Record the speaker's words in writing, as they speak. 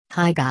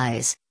Hi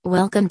guys,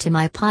 welcome to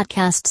my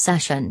podcast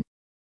session.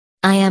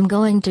 I am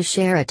going to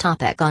share a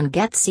topic on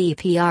Get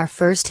CPR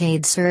First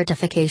Aid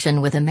Certification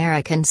with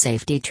American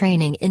Safety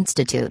Training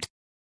Institute.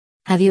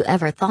 Have you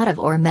ever thought of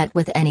or met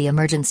with any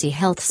emergency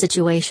health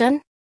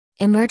situation?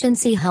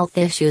 Emergency health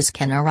issues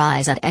can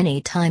arise at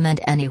any time and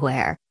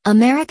anywhere.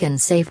 American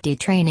Safety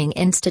Training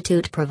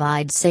Institute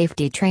provides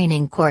safety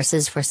training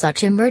courses for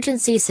such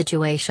emergency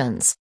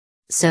situations.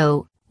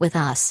 So, with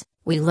us,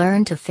 we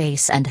learn to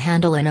face and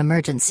handle an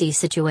emergency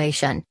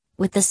situation,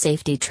 with the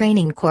safety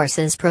training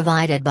courses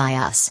provided by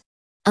us.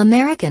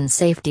 American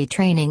Safety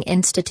Training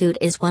Institute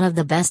is one of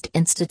the best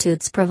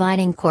institutes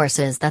providing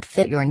courses that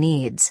fit your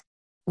needs.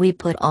 We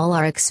put all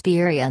our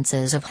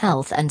experiences of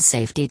health and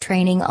safety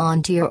training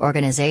onto your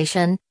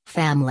organization,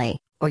 family,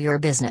 or your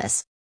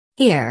business.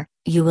 Here,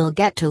 you will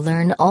get to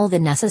learn all the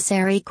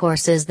necessary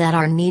courses that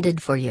are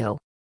needed for you.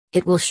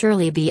 It will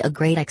surely be a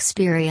great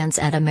experience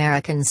at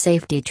American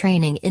Safety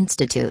Training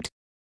Institute.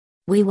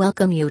 We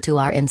welcome you to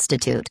our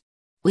institute.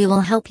 We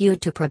will help you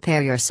to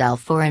prepare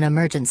yourself for an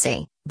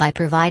emergency by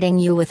providing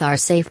you with our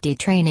safety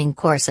training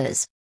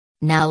courses.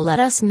 Now let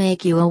us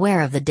make you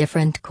aware of the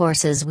different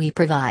courses we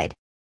provide.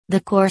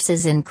 The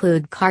courses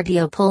include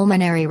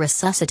cardiopulmonary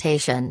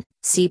resuscitation,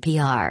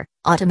 CPR,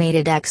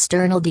 automated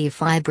external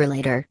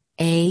defibrillator,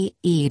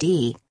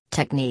 AED,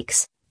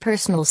 techniques,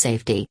 personal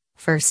safety,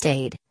 first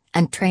aid,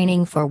 and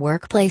training for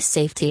workplace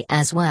safety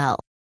as well.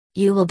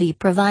 You will be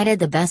provided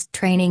the best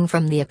training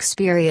from the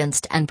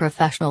experienced and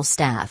professional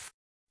staff.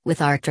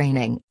 With our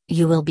training,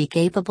 you will be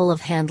capable of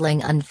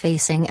handling and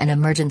facing an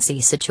emergency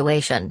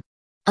situation.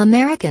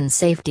 American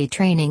Safety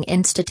Training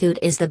Institute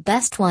is the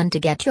best one to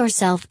get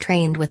yourself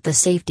trained with the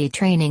safety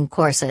training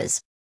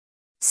courses.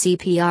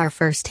 CPR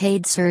First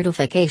Aid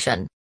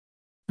Certification.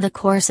 The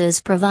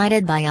courses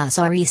provided by us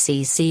are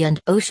ECC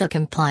and OSHA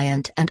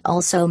compliant and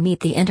also meet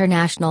the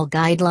international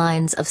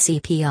guidelines of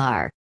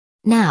CPR.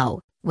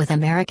 Now, with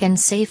American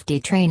Safety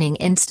Training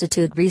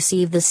Institute,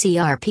 receive the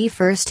CRP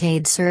First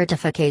Aid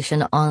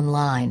Certification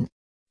online.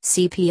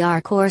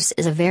 CPR course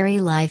is a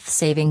very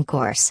life-saving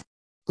course.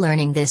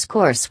 Learning this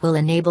course will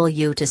enable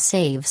you to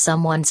save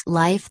someone's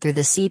life through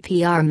the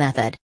CPR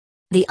method.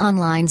 The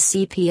online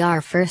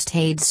CPR First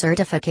Aid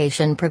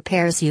Certification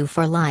prepares you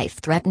for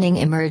life-threatening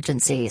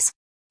emergencies.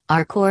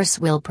 Our course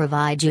will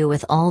provide you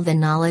with all the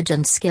knowledge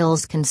and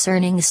skills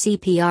concerning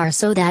CPR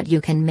so that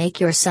you can make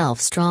yourself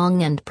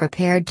strong and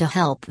prepared to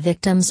help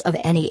victims of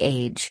any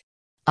age.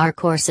 Our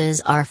courses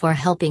are for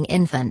helping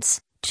infants,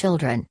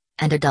 children,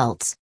 and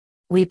adults.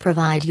 We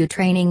provide you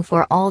training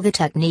for all the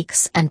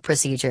techniques and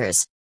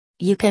procedures.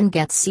 You can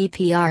get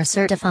CPR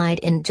certified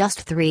in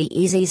just 3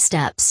 easy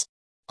steps.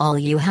 All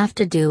you have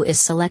to do is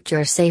select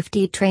your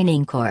safety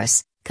training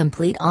course,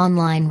 complete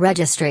online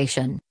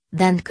registration,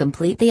 then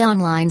complete the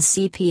online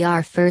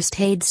CPR First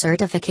Aid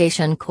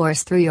Certification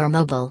course through your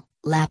mobile,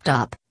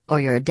 laptop, or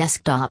your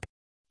desktop.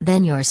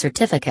 Then your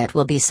certificate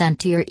will be sent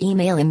to your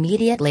email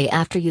immediately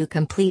after you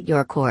complete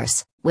your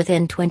course,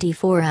 within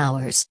 24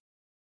 hours.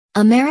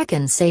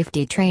 American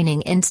Safety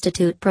Training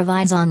Institute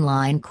provides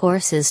online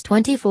courses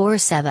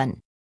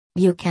 24/7.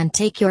 You can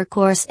take your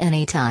course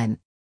anytime.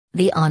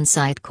 The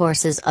on-site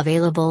courses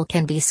available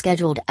can be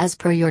scheduled as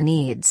per your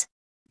needs.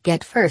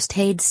 Get First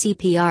Aid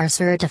CPR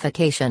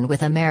certification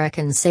with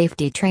American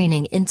Safety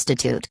Training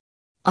Institute.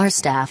 Our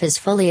staff is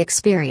fully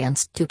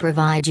experienced to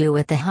provide you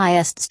with the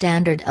highest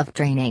standard of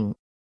training.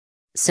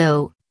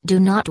 So, do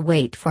not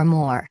wait for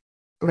more.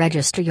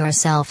 Register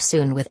yourself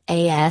soon with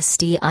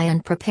ASTI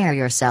and prepare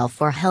yourself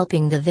for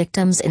helping the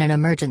victims in an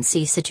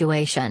emergency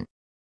situation.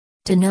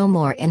 To know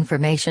more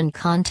information,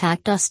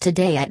 contact us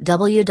today at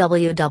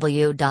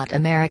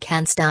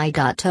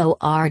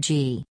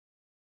www.americansti.org.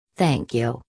 Thank you.